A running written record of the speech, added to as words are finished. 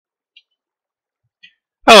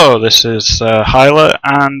Hello, this is Hyla,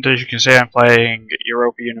 and as you can see I'm playing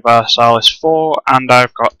Europa Universalis 4, and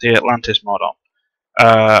I've got the Atlantis mod on.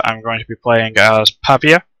 I'm going to be playing as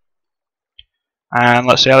Pavia, and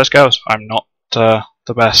let's see how this goes. I'm not the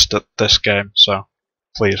best at this game, so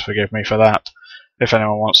please forgive me for that. If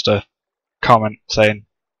anyone wants to comment saying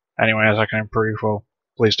any ways I can improve, well,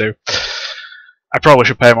 please do. I probably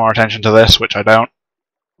should pay more attention to this, which I don't,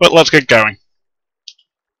 but let's get going.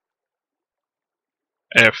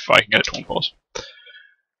 If I can get it to one pause.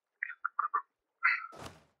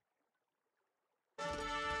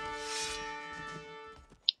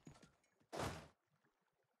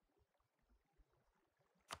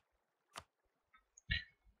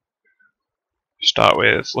 Start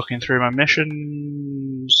with looking through my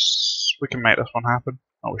missions. We can make this one happen.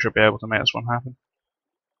 Or we should be able to make this one happen.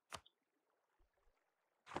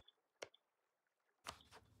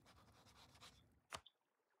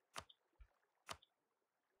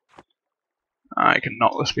 I can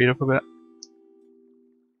knock the speed up a bit.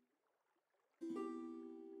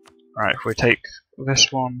 Right, if we take this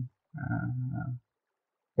one,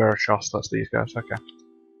 Veritas, that's these guys, okay.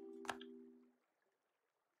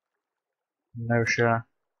 No share.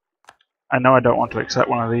 I know I don't want to accept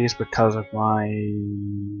one of these because of my...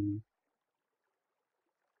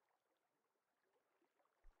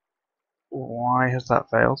 Why has that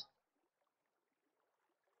failed?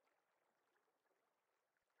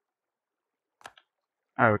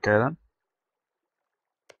 Okay then.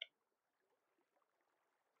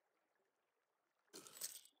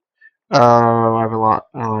 Oh, I've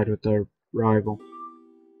allied with their rival.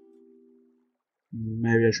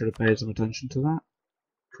 Maybe I should have paid some attention to that.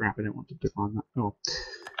 Crap, I didn't want to decline that. Oh.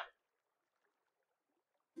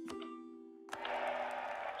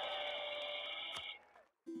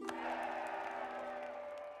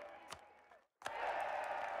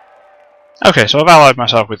 Okay, so I've allied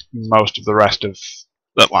myself with most of the rest of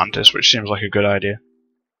Atlantis, which seems like a good idea.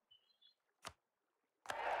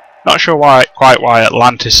 Not sure quite why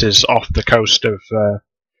Atlantis is off the coast of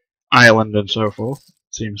Ireland and so forth.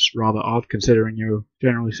 Seems rather odd, considering you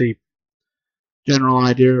generally see general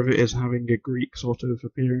idea of it is having a Greek sort of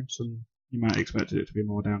appearance, and you might expect it to be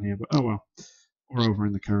more down here, but oh well. Or over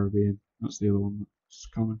in the Caribbean. That's the other one that's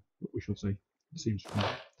common, but we shall see. It seems fun.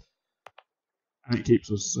 And it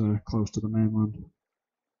keeps us close to the mainland.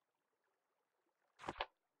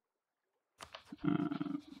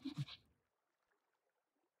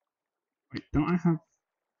 Wait, don't I have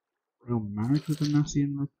royal marriage with the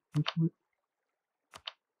Nassian Republic?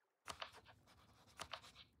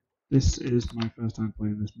 This is my first time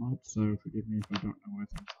playing this mod, so forgive me if I don't know where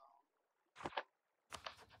things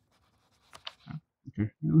are. Okay,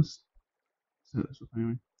 yeah, let's set this up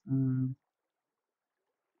anyway.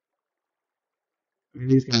 Okay,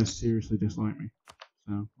 these guys seriously dislike me,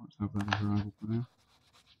 so let's have them as a rival for now.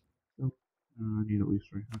 So, I need at least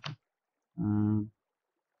 3. Okay.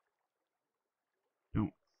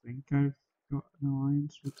 Don't think I've got an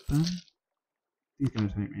alliance with them. These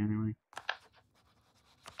guys hate me anyway.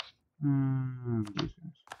 These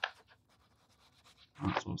guys.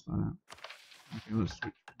 That sorts that out. Okay, let's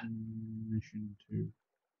switch mission to...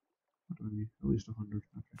 What do I need? At least 100.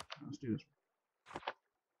 Okay, let's do this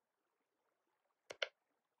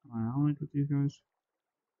one. Am I allied with these guys?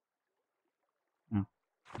 No.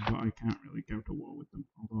 But I can't really go to war with them,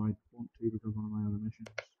 although I want to because one of my other missions.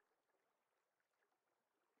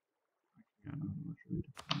 Yeah, no, that's really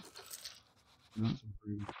different. So that's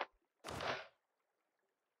improving.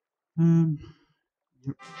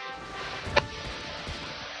 Yep.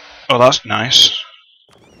 Oh, that's nice.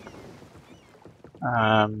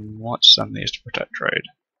 Let's send these to protect trade.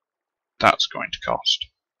 That's going to cost.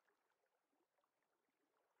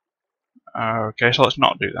 Okay, so let's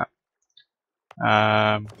not do that.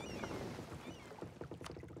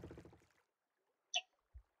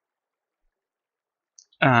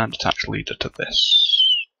 And attach leader to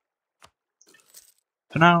this.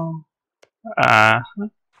 For now.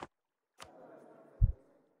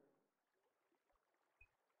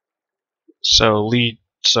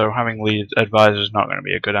 So having lead advisor is not going to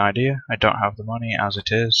be a good idea. I don't have the money as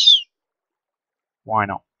it is. Why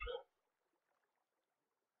not?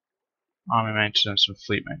 Army maintenance and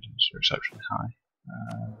fleet maintenance are exceptionally high.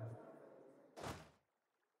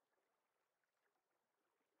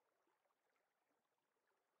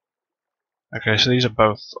 Okay, so these are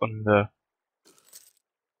both under...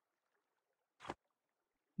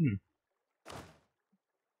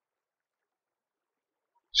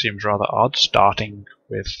 Seems rather odd, starting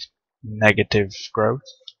with negative growth.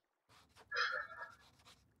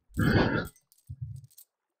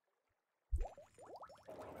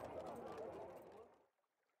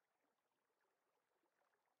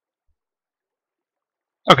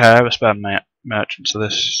 Okay, I have a spare merchant, so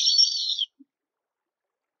this.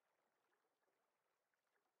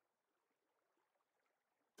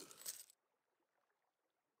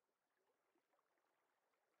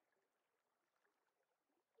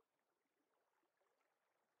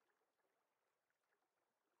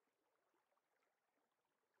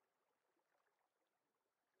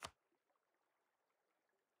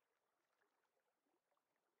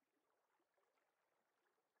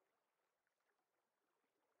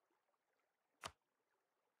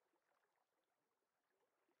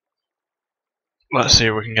 Let's see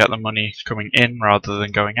if we can get the money coming in rather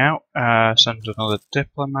than going out. Send another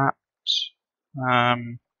diplomat.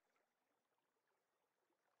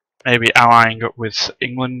 Maybe allying up with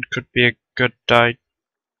England could be a good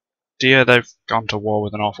idea. They've gone to war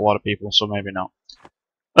with an awful lot of people, so maybe not.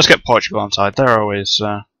 Let's get Portugal on side. They're always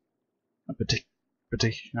a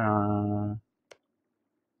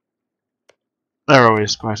they're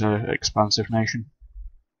always quite an expansive nation.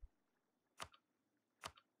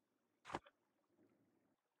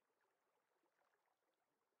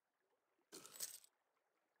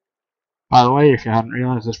 By the way, if you hadn't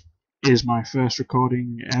realised, this is my first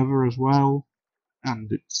recording ever as well, and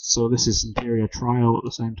so this is in theory a trial at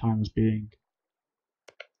the same time as being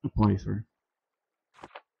a playthrough.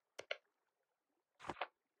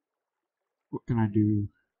 What can I do?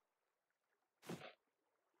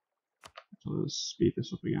 So let's speed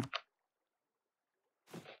this up again.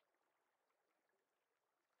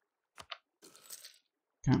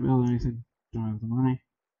 Can't build anything, don't have the money.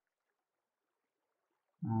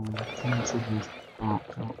 Cancel this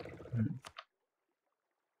back up.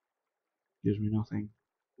 Gives me nothing,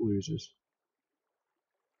 loses.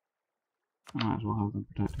 I might as well have them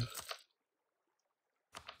protected.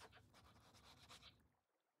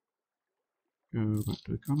 Go back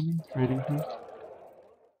to economy, trading fee.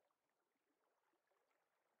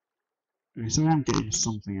 Okay, so I am getting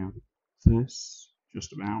something out of this,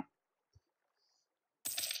 just about.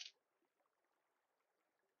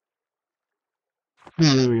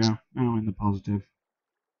 Oh, there we go. Now in the positive.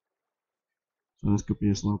 So this could be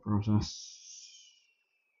a slow process.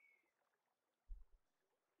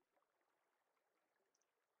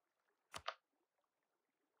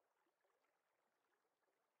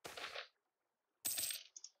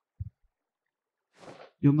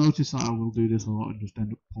 You'll notice that I will do this a lot and just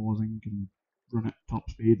end up pausing and run at top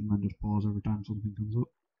speed and then just pause every time something comes up.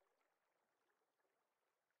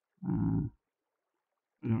 I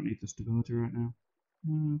don't need the stability right now.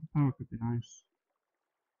 The power could be nice.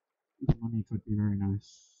 The money could be very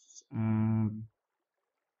nice. I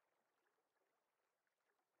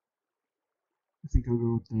think I'll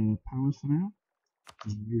go with the powers for now, which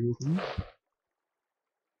is unusual for me.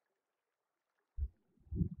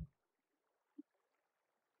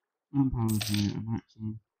 Manpower is a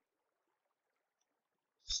maximum.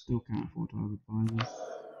 Still can't afford to have advisors.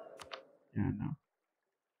 Yeah, no.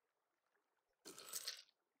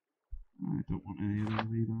 I don't want any of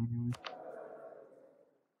those either anyway.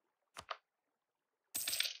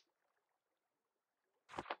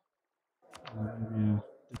 Maybe a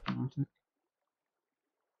diplomatic?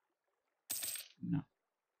 No.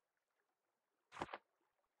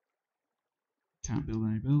 Can't build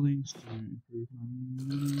any buildings to improve my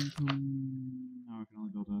income. No, I can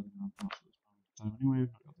only build urban ramparts at this moment in time anyway.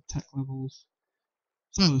 I've not got the tech levels.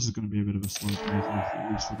 So this is going to be a bit of a slow playthrough,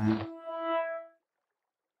 at least for now.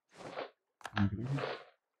 Okay.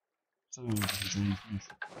 So, information.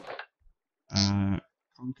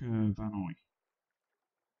 Conquer Vanoy.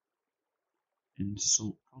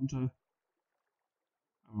 Insult Conta.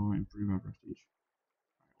 Or improve our prestige.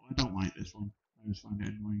 Right, well, I don't like this one. I just find it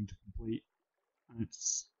annoying to complete. And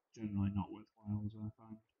it's generally not worthwhile as I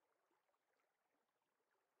find.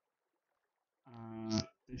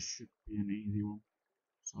 This should be an easy one.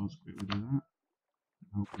 So I'll just quickly do that.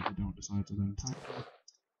 And hopefully they don't decide to then attack me.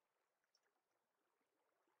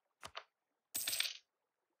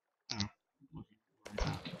 Oh, looking right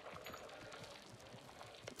at me.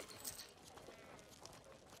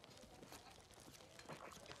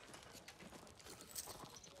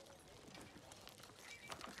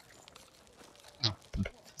 Oh,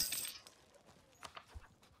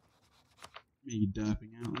 me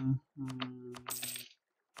derping out there.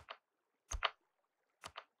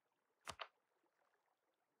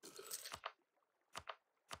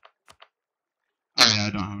 Oh yeah, I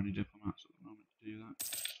don't have any diplomats at the moment to do that.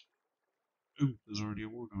 Ooh, there's already a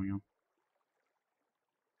war going on.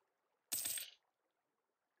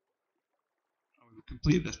 Oh, we've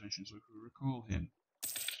completed this mission, so if we recall him.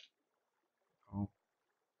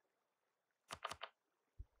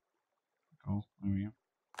 Recall, there we go.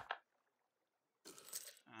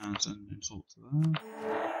 That's an insult to that.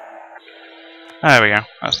 There we go.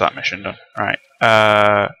 That's that mission done. Right.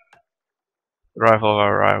 Arrival of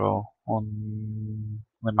our rival on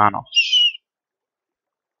Limanos,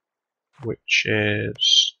 which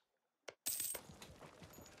is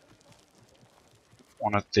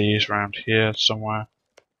one of these around here somewhere.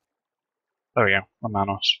 There we go.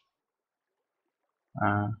 Limanos.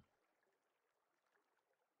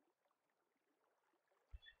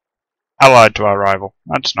 Allied to our rival.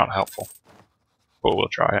 That's not helpful, but we'll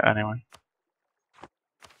try it anyway.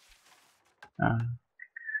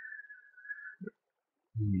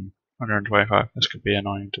 125. This could be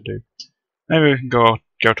annoying to do. Maybe we can go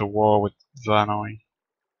to war with Vanoi.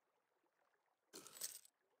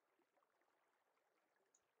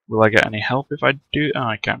 Will I get any help if I do? Oh,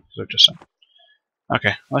 I can't, because I've just sent.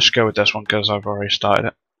 Okay, let's go with this one because I've already started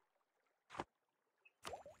it.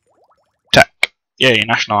 Tech. Yay,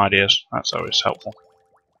 national ideas. That's always helpful.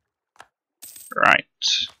 Right.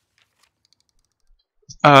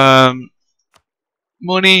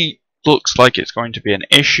 Money looks like it's going to be an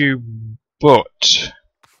issue, but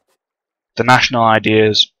the national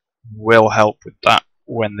ideas will help with that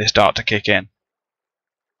when they start to kick in.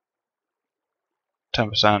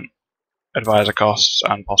 10% advisor costs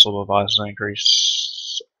and possible advisor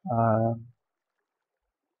increase.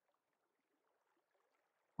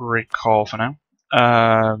 Recall for now.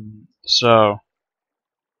 So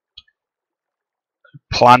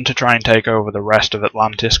plan to try and take over the rest of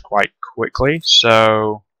Atlantis quite quickly,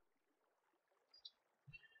 so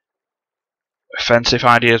offensive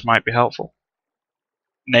ideas might be helpful.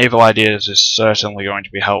 Naval ideas is certainly going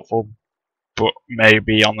to be helpful, but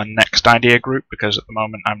maybe on the next idea group, because at the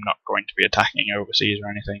moment I'm not going to be attacking overseas or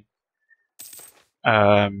anything.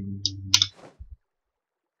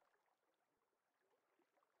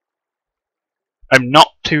 I'm not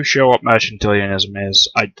too sure what mercantilianism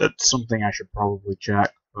is. That's something I should probably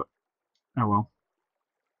check, but oh well.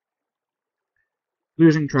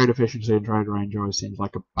 Losing trade efficiency and trade range always seems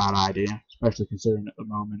like a bad idea, especially considering at the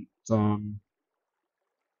moment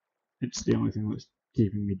it's the only thing that's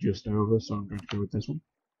keeping me just over, so I'm going to go with this one.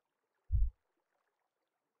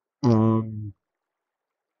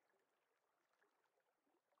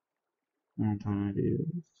 Maritime ideas.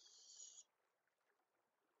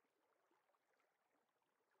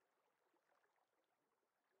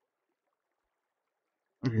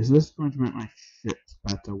 Okay, so this is going to make my ships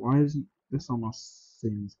better. Why isn't this almost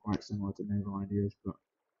seems quite similar to naval ideas, but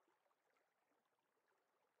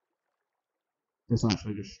this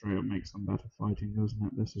actually just straight up makes them better fighting, doesn't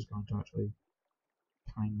it? This is going to actually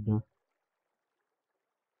kinda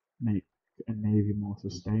make a navy more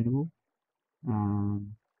sustainable. I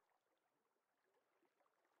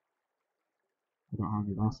don't have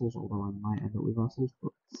any vassals, although I might end up with vassals,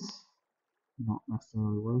 but not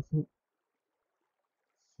necessarily worth it.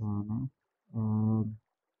 So no.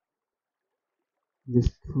 This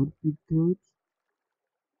could be good,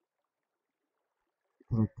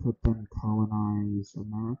 because I could then colonize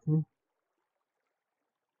America,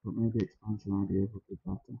 but maybe expansion ideas would be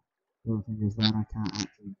better. The other thing is then I can't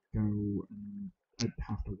actually go and I'd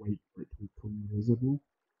have to wait for it to become visible.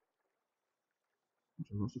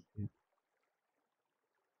 Actually, what's up here?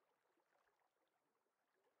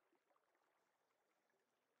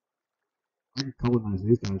 I could colonize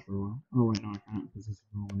these guys for a while. Oh wait, no I can't, because this is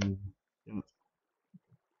Norway. Yeah, that's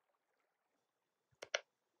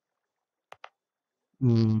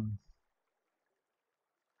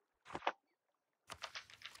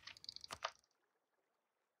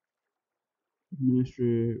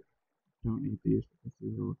Ministry, don't need these because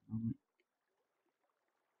these are economic.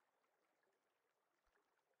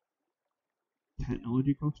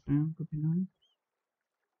 Technology cost down could be nice.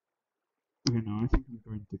 Okay, no, I think I'm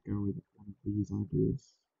going to go with one of these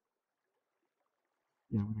ideas.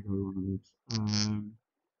 Yeah, I'm going to go with one of these.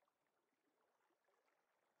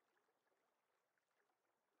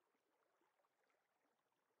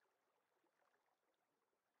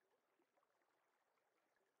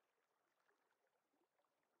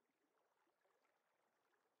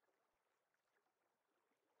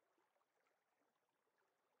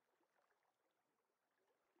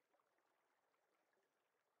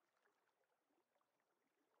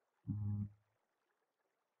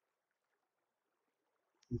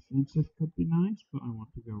 Defensive could be nice, but I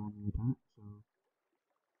want to go on the attack, so.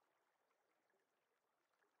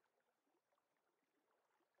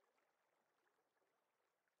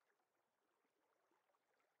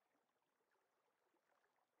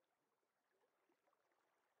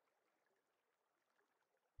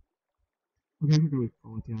 Okay, we'll go with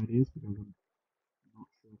quality ideas because I'm not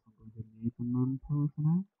sure if I'm going to need the manpower for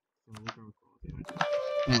now, so we'll go with quality. the idea.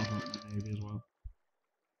 That'll help my navy as well.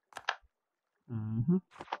 Yeah,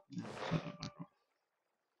 set that back up.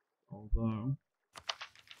 Although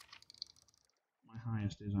my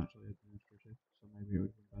highest is actually administrative, so maybe it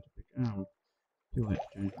would be better pick. Oh, too late to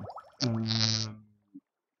change it.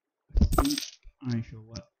 I think I shall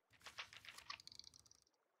let.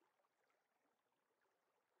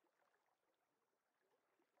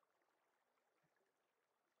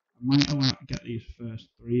 I might get these first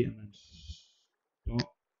three and then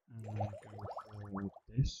stop and then go for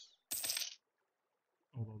this.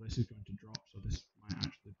 Although this is going to drop, so this might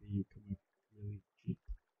actually become really cheap.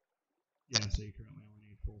 Yeah, so you currently only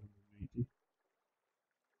need 480.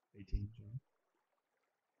 18, sorry.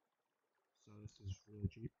 So this is really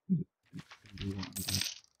cheap. It's going to be 100.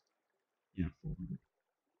 Yeah, 400.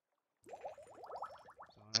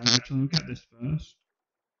 So actually I'll get this first,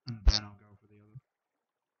 and then I'll go for the other.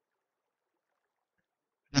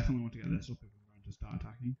 I definitely want to get this up if I'm going to start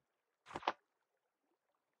attacking.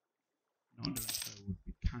 Not doing so would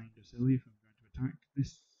be kind of silly if I'm going to attack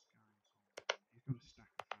this guy. He's got a stack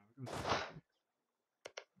of 5, I've got a stack of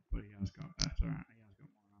 6. But he has got better, he has got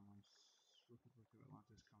more allies. Republic of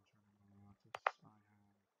Atlantis, Continent of Atlantis.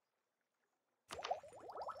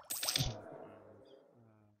 I have.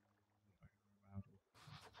 If I can remember how to look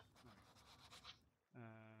at this. No,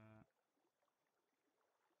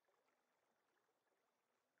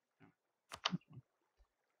 that's fine.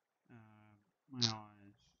 My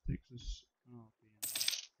allies, Texas, Albion,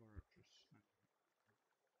 Fortress,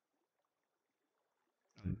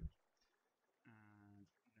 and Notia.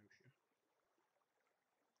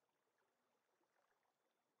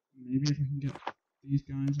 Maybe if I can get these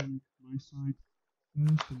guys on my side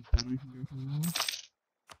first, and then I can go for war.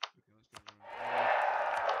 Okay, let's go for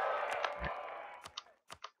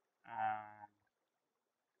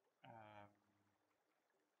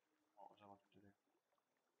what was I looking to do?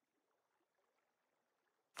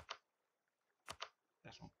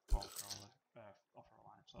 This one, offer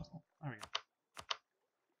alliance, that's one. There we go.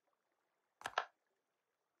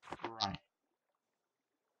 Right.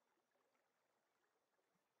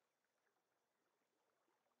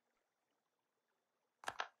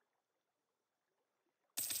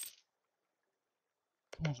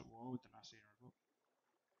 Someone's at war with the Nazi Republic.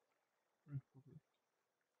 Okay.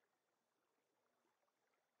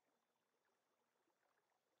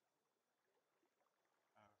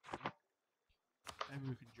 Maybe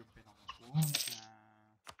we can jump in on this war.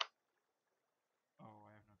 Oh,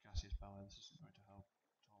 I have no Cassius Belli, this isn't going to help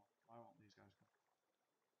at all. Why won't these guys come?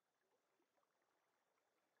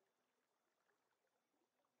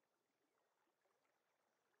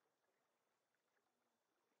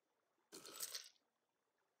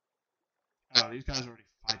 Oh, these guys are already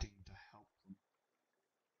fighting to help them.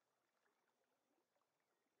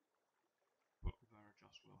 But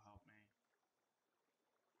Verajos will help me.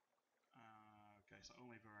 Okay, so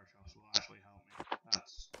only Verajos will actually help me.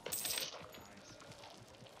 That's nice.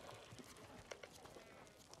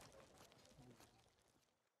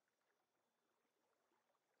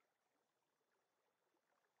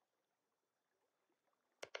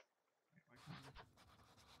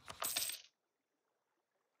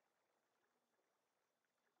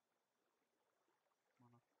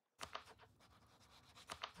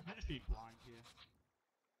 I might just be blind here.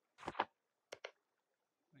 I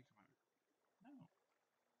think I might. No.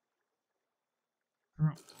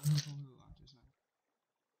 Corrupt. Atlantis now.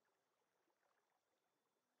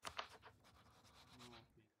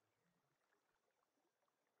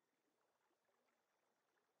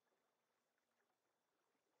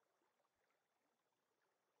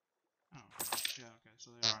 Oh, yeah, okay, so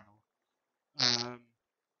they are in all.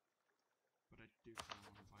 But I do kind of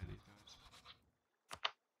want to fight these guys.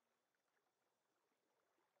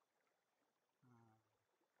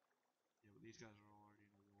 Yeah, but these guys are already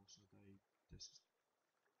in a war, so this is...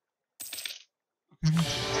 Okay.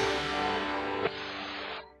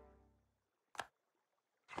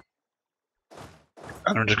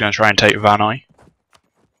 And I'm just going to try and take Vanoi.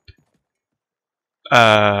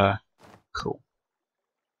 Cool.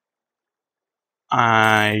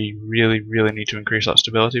 I really need to increase that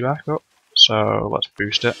stability back up, so let's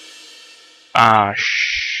boost it.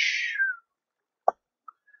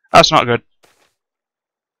 That's not good.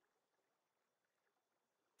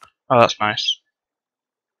 Oh, that's nice.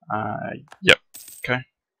 Yep. Okay.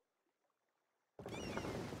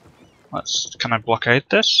 Can I blockade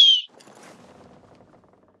this?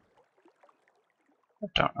 I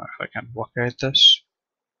don't know if I can blockade this.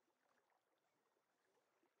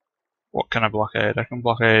 What can I blockade? I can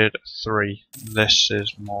blockade 3. This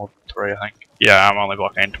is more than 3, I think. Yeah, I'm only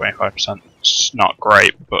blockading 25%. It's not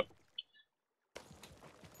great, but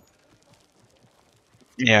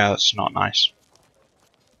Yeah, that's not nice.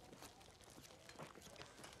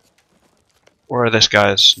 Where are this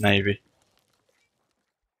guy's navy?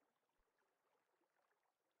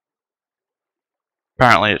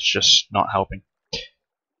 Apparently it's just not helping.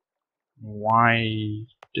 Why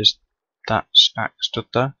is that stack stood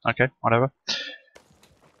there? Okay, whatever.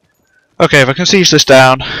 Okay, if I can siege this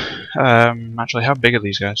down... actually, how big are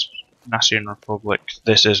these guys? Nassian Republic.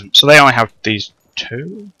 This isn't. So they only have these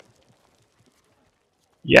two?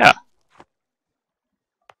 Yeah.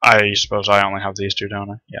 I suppose I only have these two,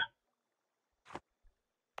 don't I? Yeah.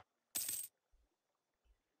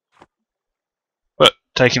 But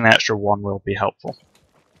taking the extra one will be helpful.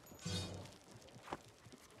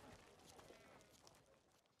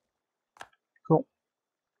 Cool.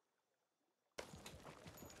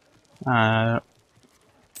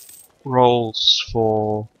 Rolls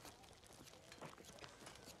for...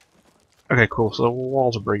 Okay, cool, so the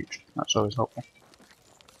walls are breached. That's always helpful.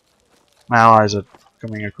 My allies are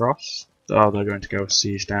coming across. Oh, they're going to go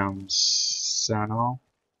siege down Sanal.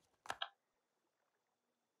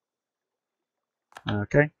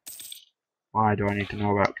 Okay. Why do I need to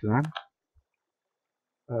know about them?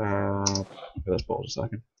 Okay, let's pause a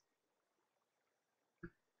second.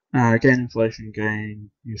 Gain inflation,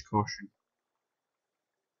 use caution.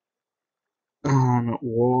 I'm at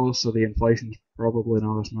war, so the inflation's probably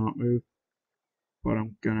not a smart move, but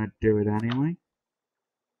I'm gonna do it anyway.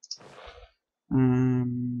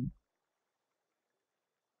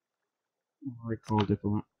 Recall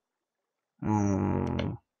diplomat.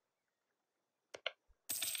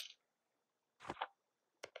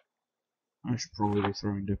 I should probably be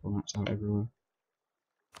throwing diplomats out everywhere,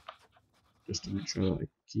 just to make sure that I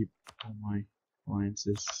keep all my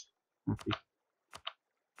alliances happy.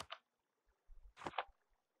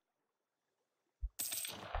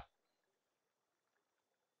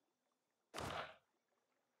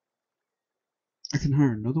 I can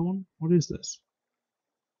hire another one? What is this?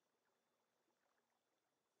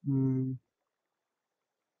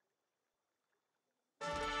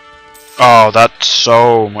 Oh, that's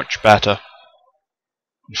so much better.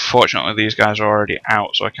 Unfortunately, these guys are already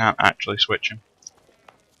out, so I can't actually switch them.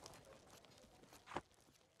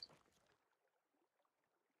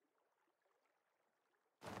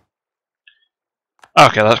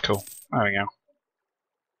 Okay, that's cool. There we go.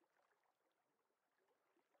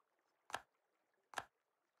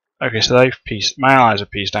 Okay, so they've pieced. My allies are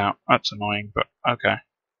pieced out. That's annoying, but okay.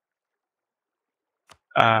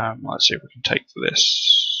 Let's see if we can take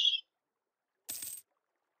this.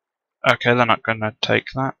 Okay, they're not going to take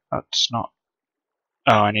that. That's not.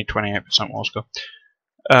 Oh, I need 28% war score.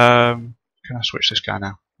 Can I switch this guy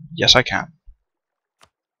now? Yes, I can.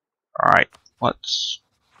 Alright, let's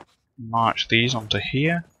march these onto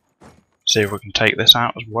here. See if we can take this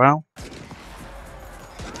out as well.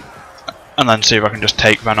 And then see if I can just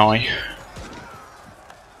take Vanoy.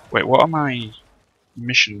 Wait, what are my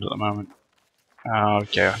missions at the moment?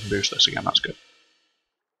 Okay, I can boost this again, that's good.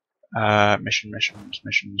 Missions,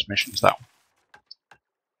 that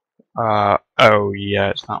one. Oh yeah,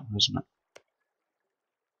 it's that one, isn't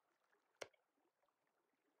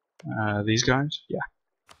it? These guys? Yeah.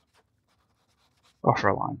 Offer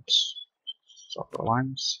alliance. Offer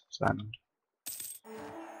alliance, send.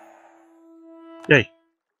 Yay!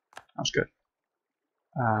 That's good.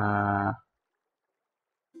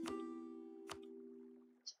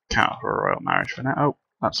 Can't offer a royal marriage for now. Oh,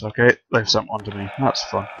 that's okay. They've sent one to me. That's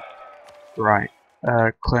fun. Right.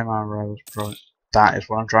 Claim our royals. That is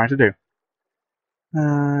what I'm trying to do.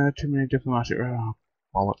 Too many diplomatic. Oh,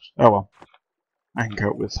 bollocks. Oh well. I can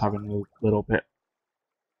cope with having a little bit.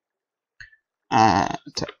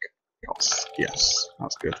 Tech costs. Yes,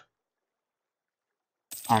 that's good.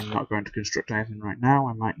 I'm not going to construct anything right now.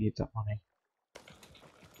 I might need that money.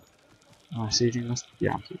 Am I sieging this?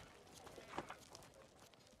 Yeah, I'm sieging.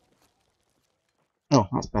 Oh,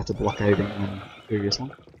 that's better blockading than the previous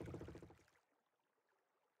one.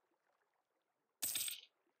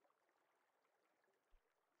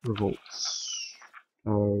 Revolts.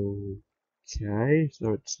 Okay,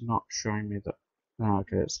 so it's not showing me that. Oh,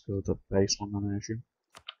 okay, it's still the base one then, I assume.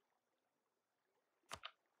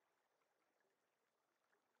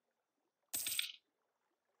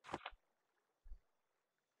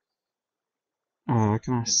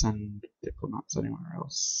 Can I send diplomats anywhere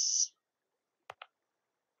else?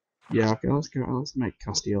 Yeah, okay, let's go. Let's make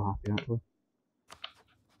Castile happy, actually.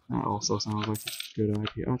 That also sounds like a good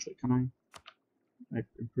idea. Actually, can I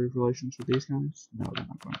improve relations with these guys? No, they're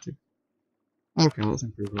not going to. Okay, let's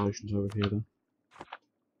improve relations over here then.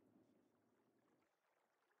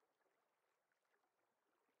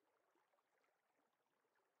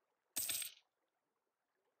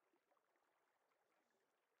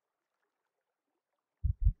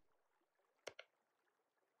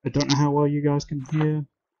 I don't know how well you guys can hear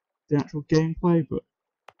the actual gameplay, but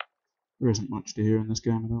there isn't much to hear in this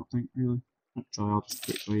game, I don't think, really. Actually, I'll just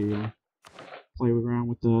quickly play around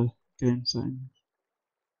with the game settings.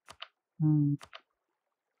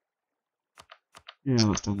 Yeah,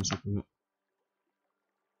 let's turn this up a bit.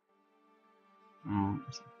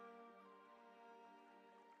 This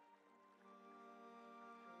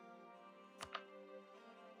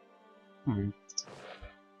one. Okay.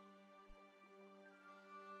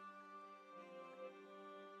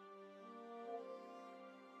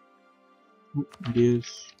 Oh, it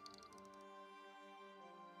is.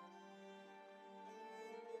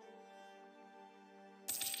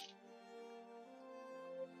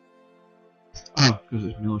 Oh, because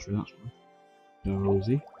it's military, that's why.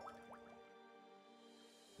 Dozy.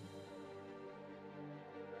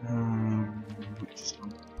 Which is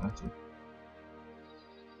better.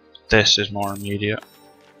 This is more immediate.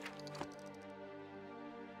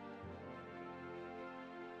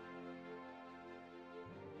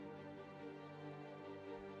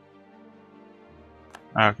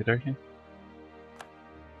 Okie dokie.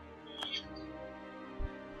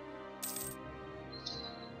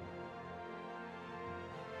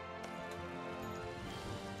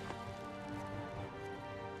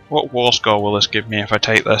 What war score will this give me if I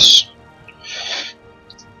take this?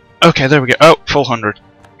 Okay, there we go. Oh, full 100.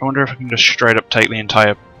 I wonder if I can just straight up take the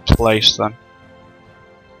entire place then.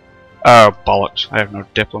 Oh, bollocks. I have no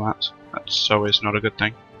diplomats. That's always not a good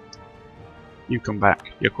thing. You come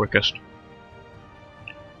back. You're quickest.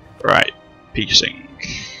 Right. Piecing.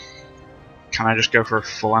 Can I just go for a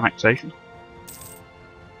full annexation?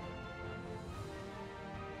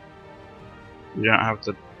 You don't have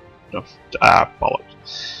the stuff. Ah,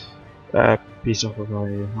 bollocks. Piece off of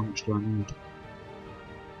a. How much do I need?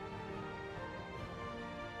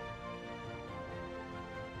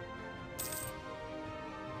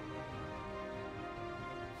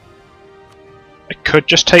 I could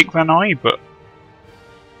just take Vanoy, but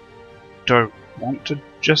do I want to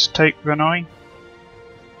just take Vanoy?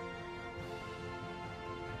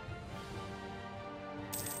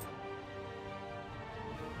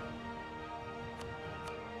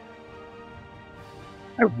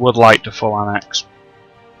 I would like to full annex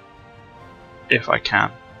if I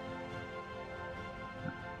can.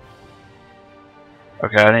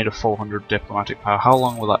 Okay, I need a full 100 diplomatic power. How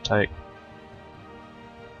long will that take?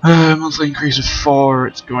 Monthly increase of 4.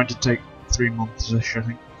 It's going to take 3 months-ish, I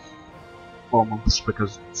think. 4 months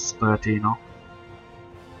because it's 13 off.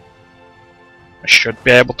 I should be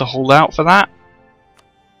able to hold out for that.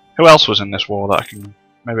 Who else was in this war that I can...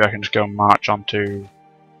 Maybe I can just go and march onto...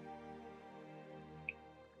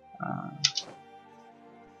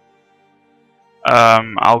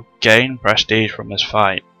 I'll gain prestige from this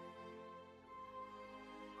fight.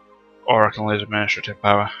 Or I can lose administrative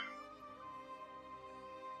power.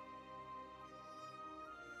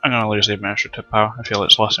 I'm gonna lose the administrative power. I feel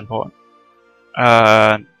it's less important.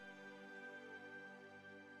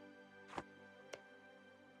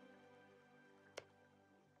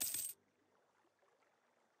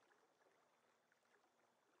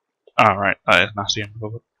 Right, that is Nassian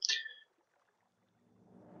Republic.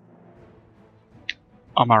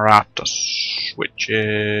 Amaratus, which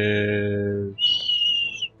is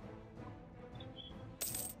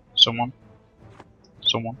someone's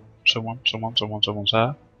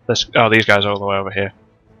there. These guys are all the way over here.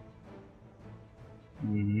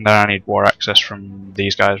 Then I need war access from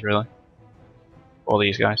these guys, really, or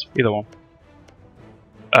these guys, either one.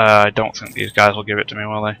 I don't think these guys will give it to me,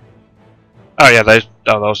 will they? Oh yeah, those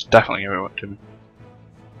definitely give it to me.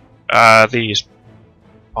 These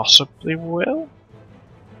possibly will.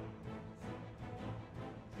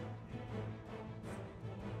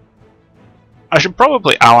 I should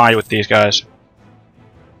probably ally with these guys.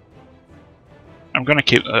 I'm gonna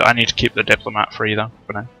keep. I need to keep the diplomat free though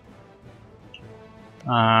for now.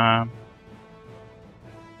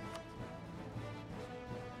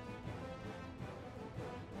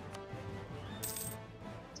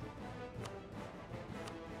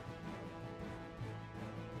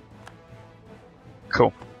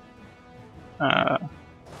 Cool.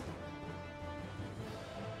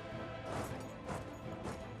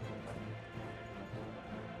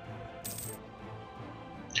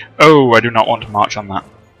 Oh, I do not want to march on that.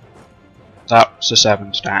 That's a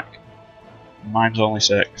 7 stack. Mine's only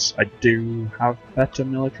 6. I do have better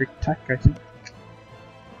military tech, I think.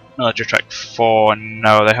 Military tech 4.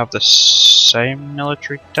 No, they have the same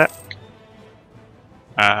military tech.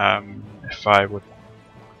 If I would...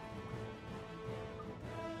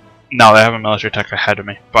 No, they have a military tech ahead of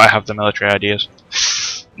me, but I have the military ideas.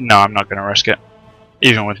 No, I'm not going to risk it.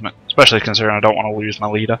 Even with me, especially considering I don't want to lose my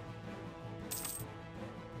leader.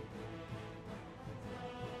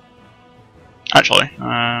 Actually,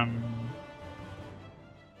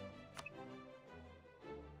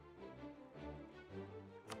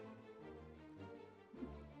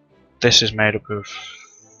 this is made up of.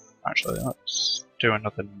 Actually, let's do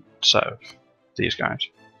another set of these guys.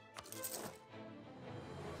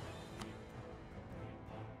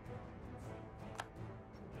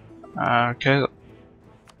 Okay,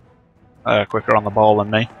 quicker on the ball than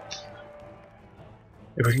me.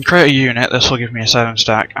 If we can create a unit, this will give me a 7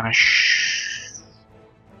 stack, and I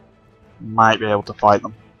might be able to fight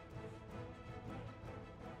them.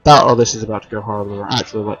 That or this is about to go horribly wrong.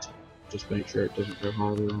 Actually, let's just make sure it doesn't go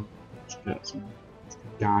horribly wrong. Just get some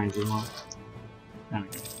guys as well. There we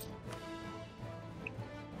go.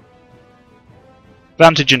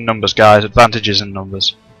 Advantage in numbers, guys. Advantages in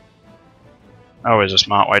numbers. Always a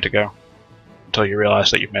smart way to go. Until you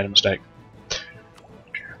realise that you've made a mistake.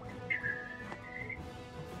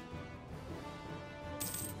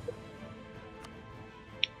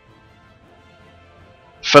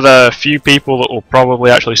 For the few people that will probably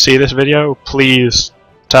actually see this video, please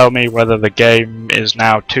tell me whether the game is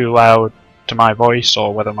now too loud to my voice,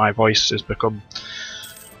 or whether my voice has become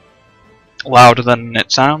louder than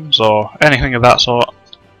it sounds, or anything of that sort.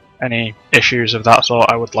 Any issues of that sort,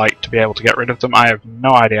 I would like to be able to get rid of them. I have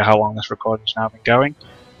no idea how long this recording's now been going,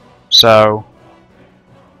 so...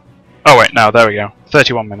 Oh wait, no, there we go.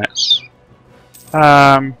 31 minutes.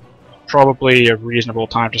 Probably a reasonable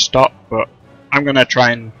time to stop, but I'm going to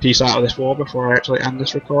try and peace out of this war before I actually end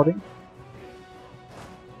this recording.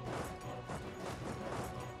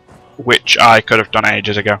 Which I could have done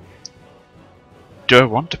ages ago. Do I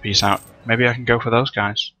want to peace out? Maybe I can go for those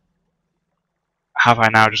guys. Have I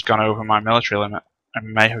now just gone over my military limit? I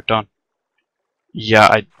may have done.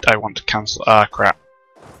 Yeah, I want to cancel. Ah, crap.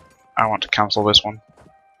 I want to cancel this one.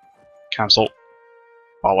 Cancel.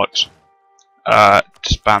 Bollocks.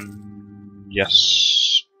 Disband.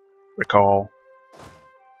 Yes. Recall.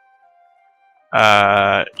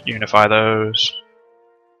 Unify those.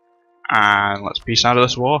 And let's peace out of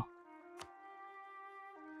this war.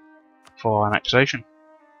 For annexation.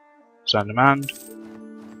 Send demand.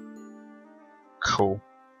 Cool.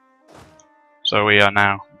 So we are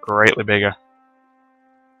now greatly bigger.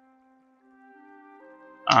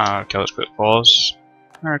 Okay, let's quick pause.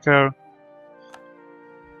 There we go.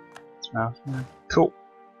 Cool.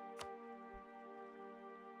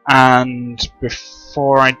 And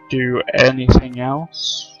before I do anything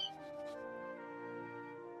else,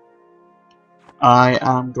 I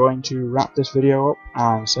am going to wrap this video up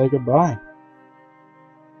and say goodbye.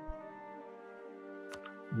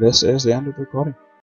 This is the end of the recording.